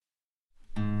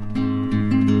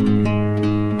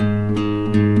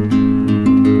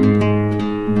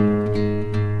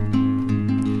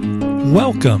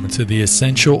Welcome to the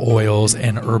Essential Oils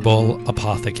and Herbal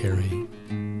Apothecary.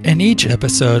 In each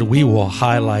episode, we will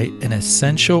highlight an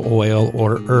essential oil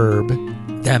or herb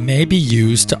that may be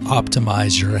used to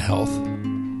optimize your health.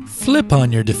 Flip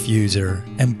on your diffuser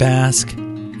and bask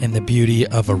in the beauty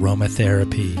of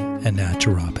aromatherapy and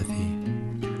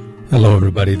naturopathy. Hello,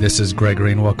 everybody. This is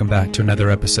Gregory, and welcome back to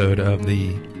another episode of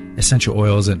the Essential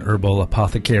Oils and Herbal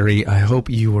Apothecary. I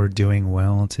hope you are doing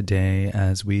well today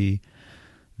as we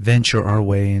venture our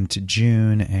way into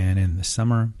June and in the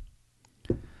summer.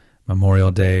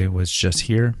 Memorial Day was just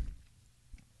here.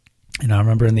 And I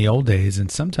remember in the old days,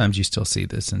 and sometimes you still see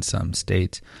this in some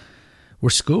states, where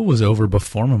school was over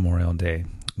before Memorial Day.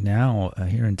 Now,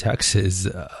 here in Texas,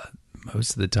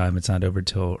 most of the time it's not over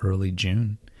till early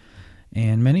June.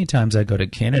 And many times I go to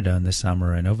Canada in the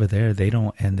summer, and over there they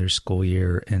don't end their school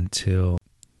year until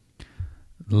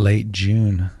late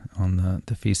June on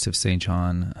the Feast of St.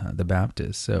 John the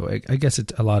Baptist. So I guess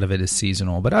a lot of it is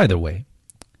seasonal. But either way,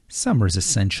 summer is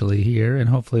essentially here, and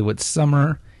hopefully with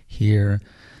summer here,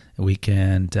 we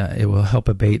can it will help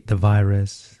abate the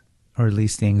virus, or at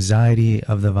least the anxiety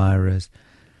of the virus.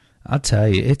 I'll tell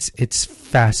you, it's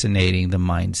fascinating, the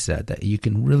mindset that you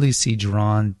can really see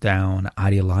drawn down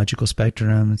ideological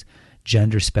spectrums,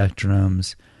 gender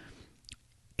spectrums,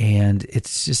 and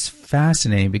it's just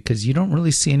fascinating because you don't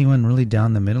really see anyone really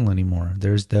down the middle anymore.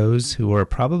 There's those who are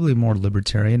probably more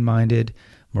libertarian-minded,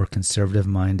 more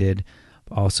conservative-minded,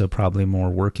 also probably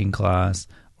more working class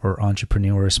or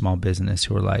entrepreneur or small business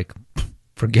who are like,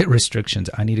 forget restrictions.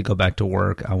 I need to go back to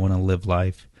work. I want to live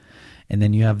life. And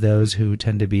then you have those who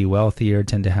tend to be wealthier,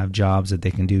 tend to have jobs that they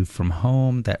can do from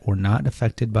home that were not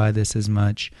affected by this as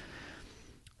much.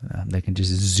 They can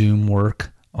just Zoom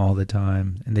work all the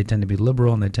time. And they tend to be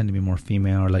liberal, and they tend to be more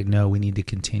female, or like, no, we need to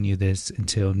continue this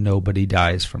until nobody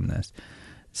dies from this.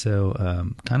 So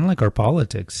kind of like our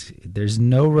politics, there's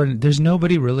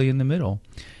nobody really in the middle.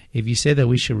 If you say that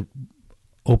we should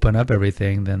open up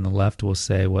everything, then the left will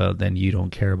say, well, then you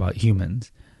don't care about humans.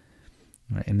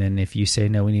 Right? And then if you say,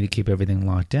 no, we need to keep everything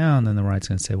locked down, then the right's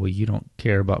going to say, well, you don't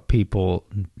care about people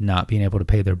not being able to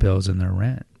pay their bills and their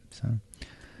rent. So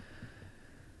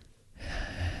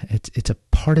it's a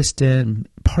partisan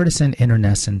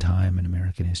internecine time in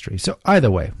American history. So either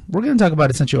way, we're going to talk about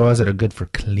essential oils that are good for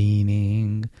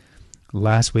cleaning.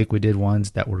 Last week we did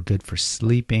ones that were good for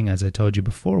sleeping. As I told you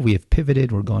before, we have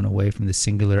pivoted. We're going away from the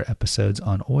singular episodes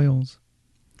on oils.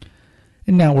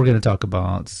 And now we're going to talk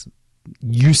about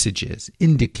usages,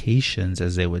 indications,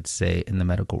 as they would say in the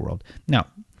medical world. Now,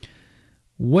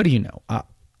 what do you know?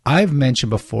 I've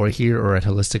mentioned before here or at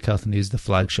Holistic Health News, the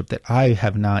flagship, that I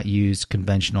have not used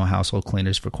conventional household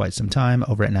cleaners for quite some time.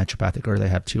 Over at Naturopathic Earth, they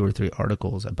have 2 or 3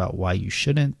 articles about why you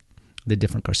shouldn't, the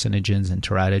different carcinogens and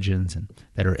teratogens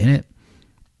that are in it.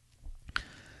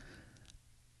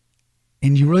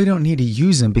 And you really don't need to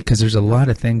use them because there's a lot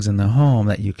of things in the home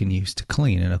that you can use to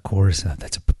clean. And of course,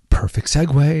 that's a perfect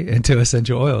segue into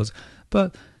essential oils.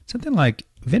 But something like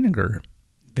vinegar,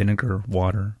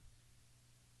 water,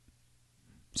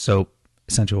 soap,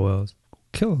 essential oils,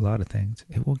 kill a lot of things.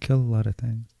 It will kill a lot of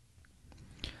things.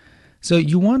 So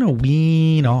you want to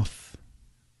wean off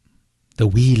the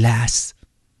wee lass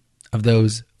of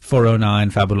those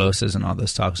 409 fabulosas and all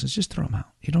those toxins. Just throw them out.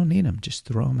 You don't need them. Just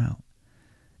throw them out.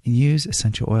 And use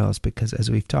essential oils because, as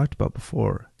we've talked about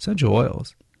before, essential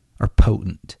oils are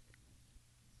potent,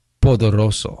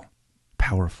 poderoso,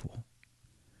 powerful.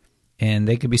 And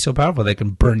they can be so powerful they can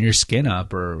burn your skin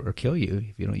up or kill you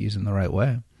if you don't use them the right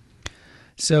way.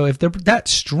 So if they're that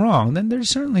strong, then they're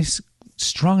certainly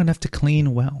strong enough to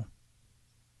clean well.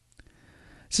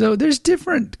 So there's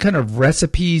different kind of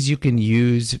recipes you can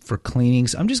use for cleaning.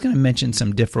 So I'm just going to mention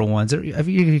some different ones. You're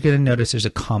going to notice there's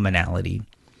a commonality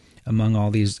among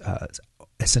all these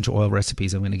essential oil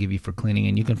recipes I'm going to give you for cleaning.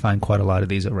 And you can find quite a lot of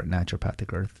these over at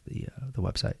Naturopathic Earth, the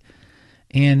website.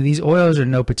 And these oils are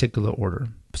in no particular order.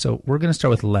 So we're going to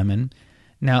start with lemon.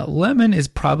 Now, lemon is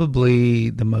probably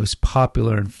the most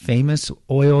popular and famous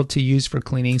oil to use for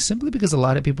cleaning, simply because a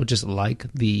lot of people just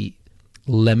like the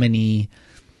lemony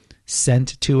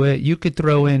scent to it. You could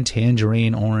throw in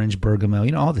tangerine, orange,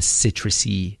 bergamot, all the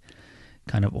citrusy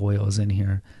kind of oils in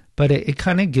here. But it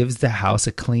kind of gives the house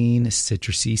a clean,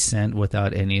 citrusy scent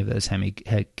without any of those heavy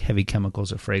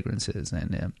chemicals or fragrances.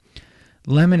 And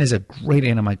lemon is a great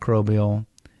antimicrobial,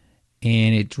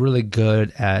 and it's really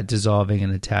good at dissolving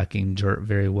and attacking dirt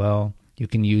very well. You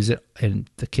can use it in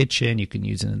the kitchen. You can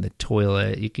use it in the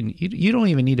toilet. You don't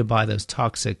even need to buy those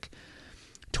toxic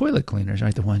toilet cleaners,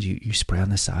 right? The ones you spray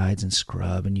on the sides and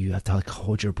scrub, and you have to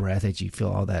hold your breath as you feel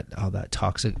all that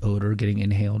toxic odor getting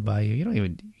inhaled by you.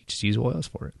 You just use oils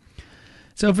for it.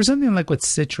 So for something like with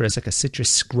citrus, like a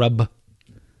citrus scrub,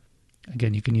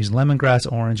 again, you can use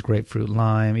lemongrass, orange, grapefruit,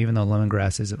 lime, even though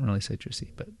lemongrass isn't really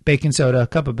citrusy. But baking soda, a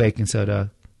cup of baking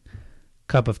soda,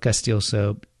 cup of Castile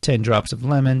soap, 10 drops of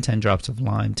lemon, 10 drops of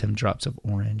lime, 10 drops of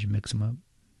orange. Mix them up.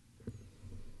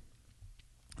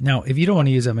 Now, if you don't want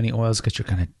to use that many oils because you're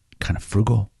kind of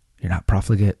frugal, you're not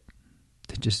profligate,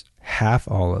 then just half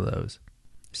all of those.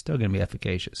 Still going to be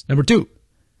efficacious. Number 2,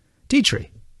 tea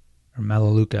tree or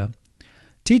Melaleuca.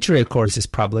 Tea tree, of course, is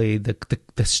probably the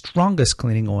strongest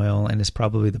cleaning oil and is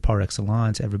probably the par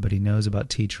excellence. Everybody knows about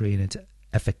tea tree and its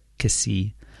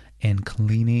efficacy in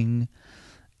cleaning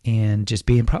and just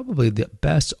being probably the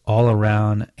best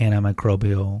all-around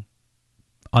antimicrobial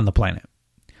on the planet.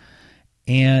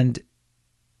 And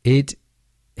it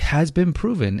has been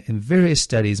proven in various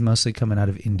studies, mostly coming out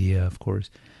of India, of course,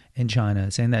 and China,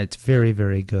 saying that it's very,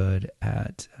 very good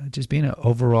at just being an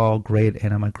overall great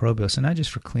antimicrobial. So not just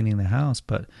for cleaning the house,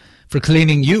 but for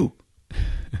cleaning you.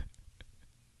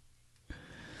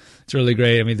 It's really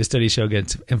great. I mean, the studies show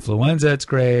against influenza, it's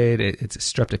great. It's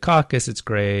streptococcus, it's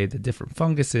great. The different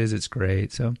funguses, it's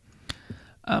great. So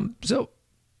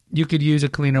you could use a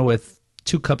cleaner with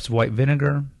 2 cups of white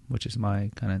vinegar, which is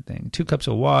my kind of thing. 2 cups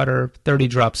of water, 30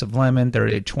 drops of lemon,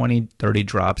 30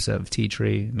 drops of tea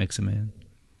tree. Mix them in.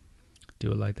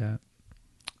 Do it like that.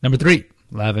 Number 3,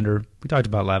 lavender. We talked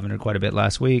about lavender quite a bit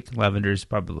last week. Lavender is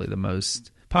probably the most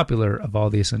popular of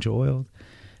all the essential oils.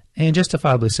 And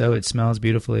justifiably so. It smells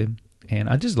beautifully. And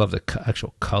I just love the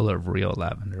actual color of real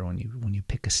lavender when you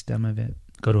pick a stem of it.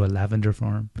 Go to a lavender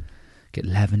farm. Get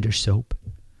lavender soap.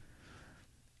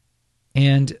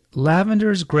 And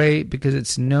lavender is great because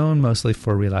it's known mostly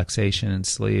for relaxation and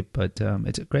sleep, but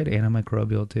it's a great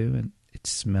antimicrobial too, and it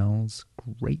smells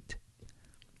great,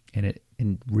 and it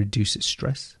reduces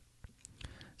stress.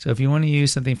 So if you want to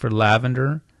use something for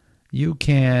lavender, you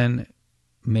can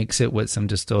mix it with some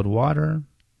distilled water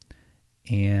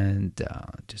and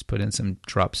just put in some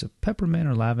drops of peppermint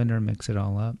or lavender and mix it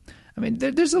all up. I mean,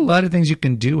 there's a lot of things you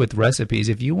can do with recipes.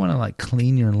 If you want to like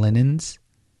clean your linens,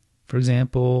 for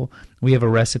example, we have a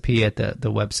recipe at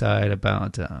the website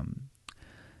about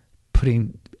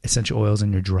putting essential oils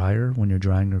in your dryer when you're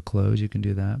drying your clothes. You can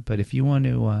do that. But if you want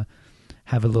to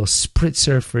have a little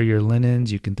spritzer for your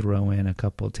linens, you can throw in a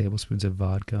couple of tablespoons of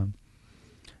vodka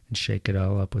and shake it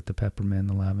all up with the peppermint,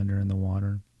 the lavender, and the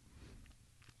water.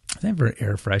 Then for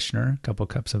air freshener, a couple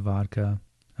cups of vodka.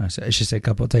 I should say a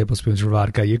couple of tablespoons of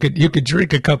vodka. You could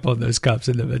drink a couple of those cups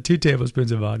in them, 2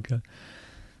 tablespoons of vodka.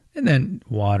 And then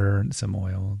water and some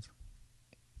oils.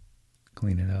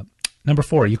 Clean it up. Number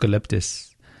 4,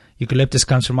 eucalyptus. Eucalyptus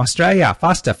comes from Australia,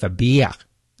 Fasta Fabia,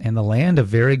 and the land of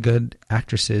very good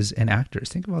actresses and actors.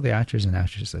 Think of all the actors and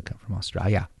actresses that come from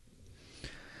Australia.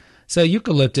 So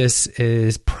eucalyptus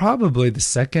is probably the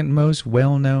second most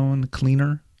well-known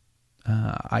cleaner.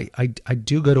 I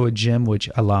do go to a gym, which,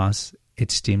 alas,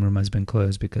 its steam room has been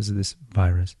closed because of this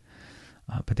virus.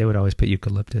 But they would always put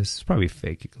eucalyptus. It's probably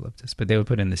fake eucalyptus, but they would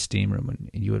put it in the steam room,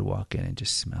 and you would walk in and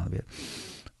just smell it.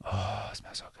 Oh, it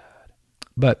smells so good.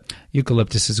 But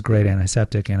eucalyptus is a great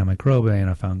antiseptic, antimicrobial,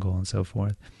 antifungal, and so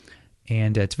forth.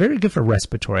 And it's very good for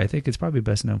respiratory. I think it's probably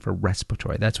best known for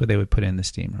respiratory. That's what they would put in the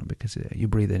steam room because you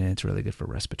breathe it in. It's really good for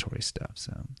respiratory stuff.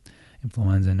 So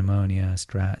influenza, pneumonia,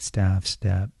 strep,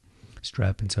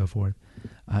 and so forth.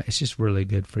 It's just really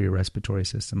good for your respiratory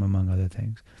system, among other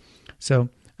things. So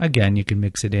again, you can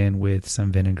mix it in with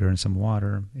some vinegar and some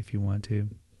water if you want to.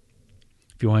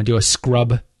 If you want to do a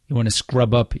scrub, you want to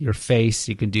scrub up your face,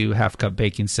 you can do 1/2 cup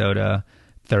baking soda,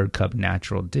 1/3 cup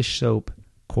natural dish soap,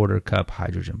 1/4 cup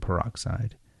hydrogen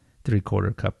peroxide,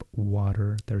 3/4 cup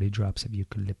water, 30 drops of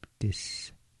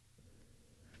eucalyptus.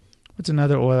 What's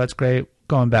another oil that's great?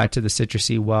 Going back to the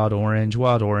citrusy wild orange.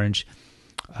 Wild orange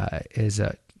has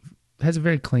a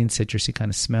very clean citrusy kind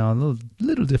of smell, a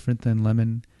little different than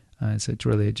lemon. So it's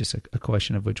really just a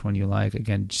question of which one you like.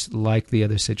 Again, just like the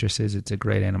other citruses, it's a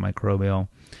great antimicrobial.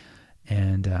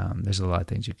 And there's a lot of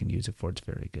things you can use it for. It's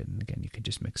very good. And again, you can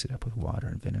just mix it up with water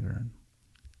and vinegar and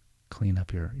clean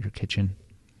up your kitchen.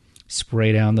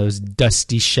 Spray down those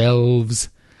dusty shelves.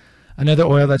 Another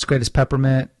oil that's great is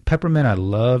peppermint. Peppermint I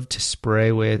love to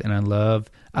spray with, and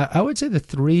I would say the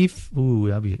 3,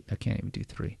 I can't even do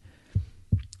 3.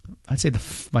 I'd say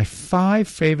my 5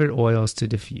 favorite oils to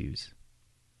diffuse.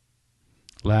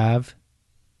 Lav,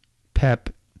 pep,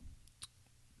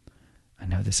 I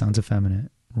know this sounds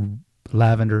effeminate,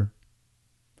 lavender,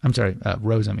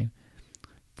 rose,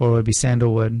 4 would be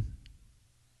sandalwood,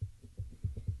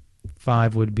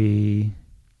 5 would be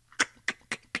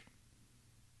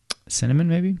cinnamon,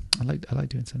 maybe. I like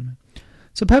doing cinnamon.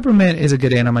 So peppermint is a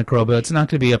good antimicrobial. It's not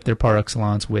going to be up there par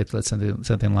excellence with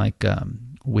something like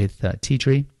tea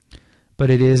tree, but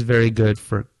it is very good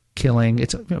for killing.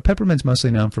 Peppermint's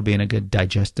mostly known for being a good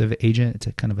digestive agent. It's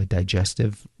a kind of a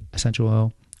digestive essential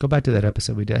oil. Go back to that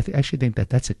episode we did. I actually think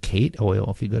that's a Kate oil.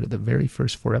 If you go to the very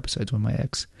first 4 episodes when my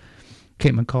ex,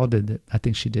 Kate McCall, did it, I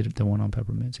think she did the one on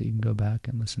peppermint, so you can go back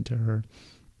and listen to her.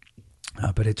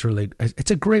 But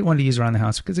it's a great one to use around the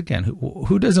house because, again,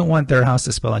 who doesn't want their house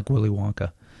to smell like Willy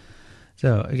Wonka?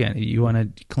 So, again, you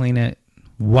want to clean it,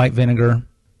 white vinegar,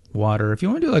 water. If you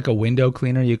want to do like a window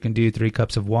cleaner, you can do 3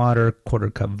 cups of water,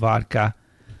 1/4 cup vodka,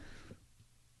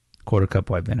 1/4 cup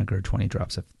white vinegar, 20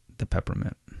 drops of the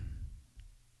peppermint.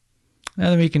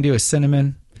 Another thing you can do is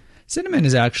cinnamon. Cinnamon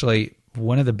is actually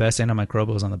one of the best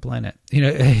antimicrobials on the planet.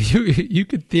 You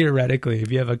could theoretically,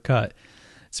 if you have a cut,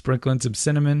 sprinkle in some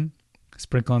cinnamon,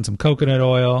 sprinkle in some coconut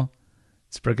oil,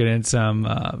 sprinkle in some,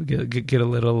 get a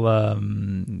little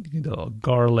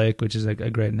garlic, which is a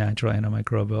great natural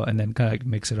antimicrobial, and then kind of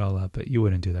mix it all up. But you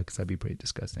wouldn't do that because that'd be pretty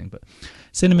disgusting. But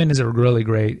cinnamon is a really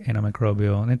great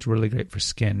antimicrobial, and it's really great for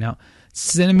skin. Now,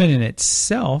 cinnamon in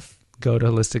itself, go to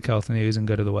Holistic Health News and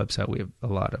go to the website. We have a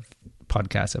lot of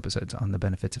podcast episodes on the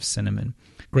benefits of cinnamon.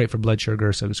 Great for blood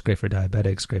sugar, so it's great for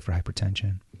diabetics, great for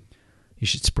hypertension. You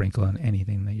should sprinkle on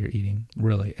anything that you're eating,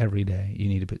 really, every day. You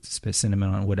need to put cinnamon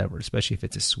on whatever, especially if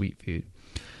it's a sweet food.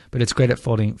 But it's great at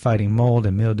fighting mold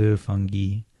and mildew,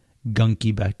 fungi,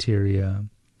 gunky bacteria.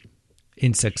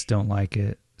 Insects don't like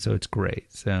it, so it's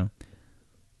great. So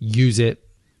use it.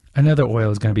 Another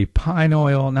oil is going to be pine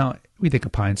oil. Now, we think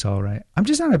of pine sol, right? I'm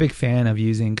just not a big fan of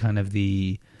using kind of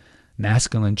the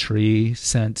masculine tree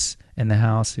scents in the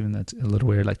house, even though it's a little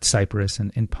weird, like cypress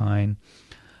and pine.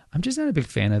 I'm just not a big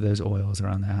fan of those oils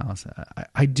around the house.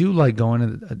 I do like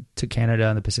going to Canada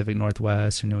and the Pacific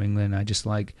Northwest or New England. I just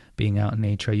like being out in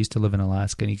nature. I used to live in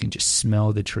Alaska, and you can just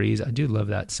smell the trees. I do love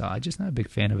that side. I'm just not a big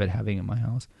fan of it having in my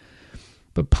house.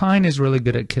 But pine is really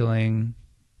good at killing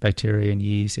bacteria and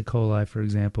yeast, E. coli, for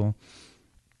example.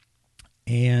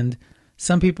 And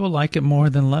some people like it more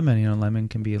than lemon. Lemon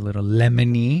can be a little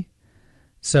lemony.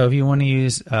 So if you want to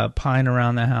use pine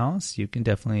around the house, you can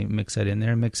definitely mix that in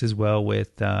there. It mixes well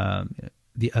with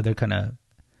the other kind of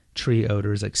tree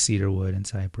odors like cedarwood and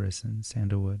cypress and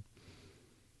sandalwood.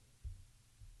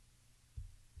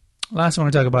 Last one I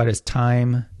want to talk about is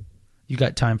thyme. You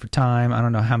got thyme for thyme. I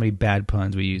don't know how many bad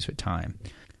puns we use for thyme.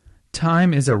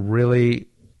 Thyme is a really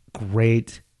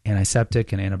great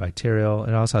antiseptic and antibacterial.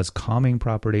 It also has calming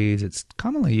properties. It's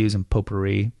commonly used in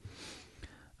potpourri.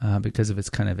 Because of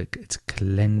its its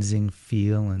cleansing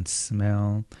feel and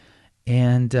smell.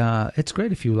 And it's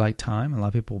great if you like thyme. A lot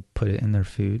of people put it in their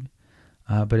food.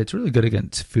 But it's really good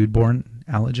against foodborne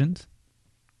allergens,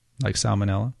 like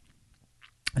salmonella.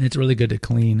 And it's really good to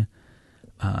clean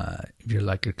if you're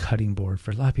like a cutting board. For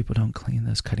a lot of people don't clean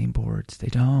those cutting boards. They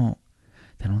don't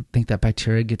think that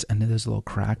bacteria gets under those little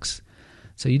cracks.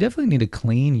 So you definitely need to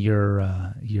clean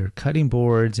your cutting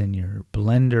boards and your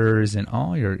blenders and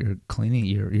all your cleaning,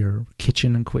 your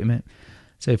kitchen equipment.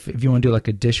 So if you want to do like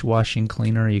a dishwashing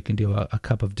cleaner, you can do a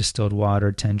cup of distilled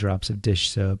water, 10 drops of dish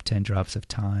soap, 10 drops of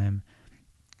thyme.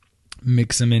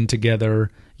 Mix them in together.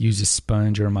 Use a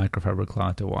sponge or a microfiber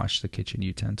cloth to wash the kitchen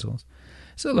utensils.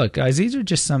 So look, guys, these are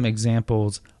just some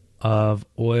examples of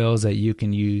oils that you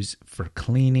can use for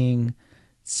cleaning.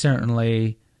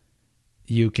 Certainly,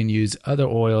 you can use other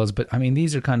oils, but I mean,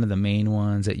 these are kind of the main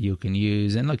ones that you can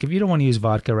use. And look, if you don't want to use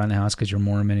vodka around the house because you're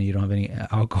Mormon and you don't have any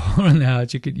alcohol in the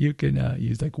house, you can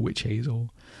use like witch hazel.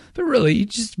 But really, you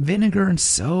just vinegar and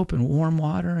soap and warm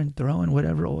water and throw in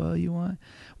whatever oil you want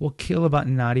will kill about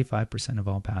 95% of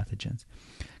all pathogens.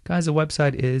 Guys, the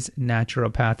website is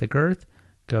Naturopathic Earth.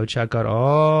 Go check out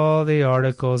all the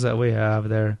articles that we have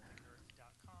there.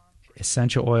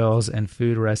 Essential oils and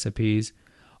food recipes.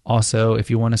 Also,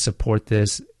 if you want to support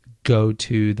this, go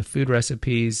to the food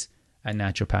recipes at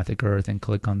Naturopathic Earth and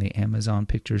click on the Amazon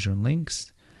pictures or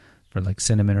links for like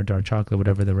cinnamon or dark chocolate,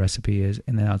 whatever the recipe is,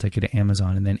 and then I'll take you to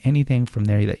Amazon. And then anything from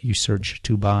there that you search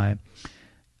to buy,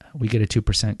 we get a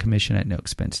 2% commission at no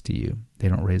expense to you. They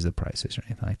don't raise the prices or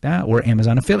anything like that. We're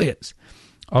Amazon affiliates.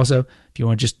 Also, if you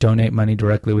want to just donate money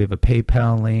directly, we have a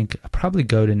PayPal link. Probably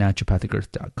go to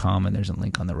naturopathicearth.com, and there's a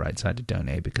link on the right side to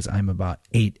donate because I'm about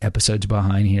 8 episodes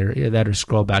behind here. Either that or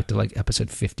scroll back to like episode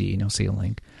 50 and you'll see a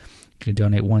link. You can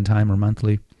donate one time or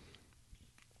monthly.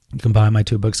 You can buy my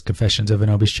 2 books, Confessions of an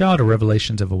Obese Child or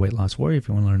Revelations of a Weight Loss Warrior, if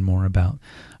you want to learn more about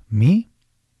me.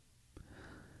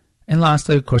 And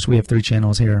lastly, of course, we have 3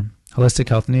 channels here. Holistic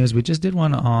Health News. We just did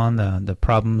one on the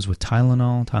problems with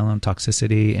Tylenol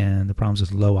toxicity, and the problems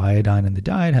with low iodine in the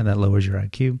diet, how that lowers your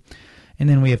IQ. And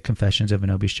then we have Confessions of an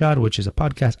Obese Child, which is a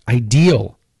podcast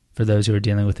ideal for those who are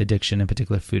dealing with addiction, in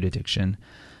particular food addiction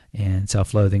and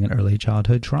self-loathing and early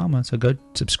childhood trauma. So go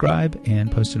subscribe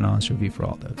and post an honest review for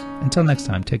all those. Until next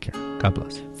time, take care. God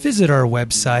bless. Visit our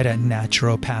website at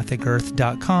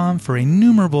naturopathicearth.com for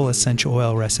innumerable essential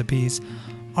oil recipes,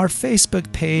 our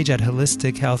Facebook page at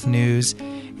Holistic Health News,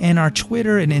 and our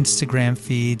Twitter and Instagram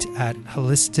feeds at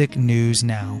Holistic News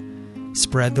Now.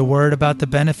 Spread the word about the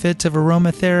benefits of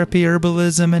aromatherapy,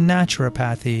 herbalism, and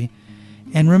naturopathy.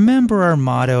 And remember our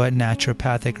motto at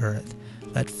Naturopathic Earth: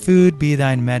 let food be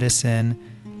thy medicine,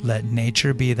 let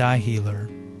nature be thy healer.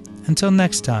 Until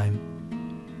next time,